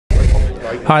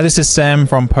Hi, this is Sam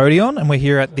from Podion, and we're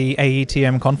here at the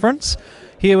AETM conference.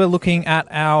 Here we're looking at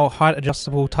our height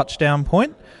adjustable touchdown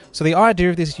point. So the idea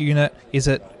of this unit is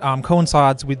it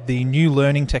coincides with the new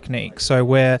learning technique, so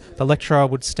where the lecturer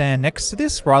would stand next to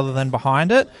this rather than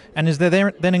behind it, and is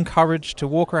then encouraged to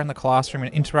walk around the classroom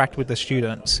and interact with the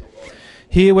students.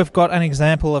 Here we've got an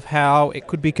example of how it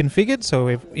could be configured. So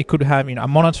it could have a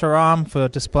monitor arm for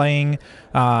displaying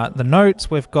the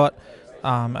notes. We've got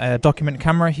a document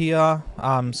camera here,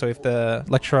 so if the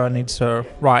lecturer needs to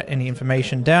write any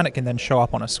information down, it can then show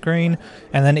up on a screen,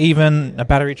 and then even a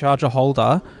battery charger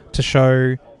holder to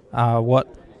show to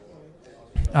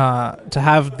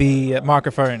have the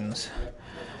microphones.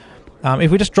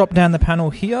 If we just drop down the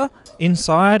panel here,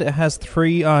 inside it has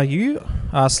 3 RU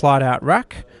slide out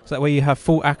rack, so that way you have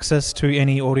full access to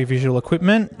any audiovisual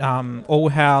equipment, all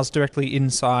housed directly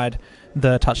inside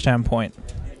the touchdown point.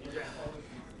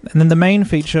 And then the main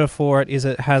feature for it is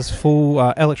it has full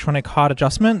electronic height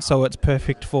adjustment, so it's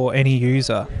perfect for any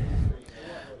user.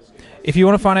 If you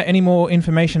want to find out any more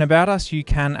information about us, you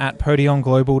can at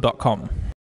podionglobal.com.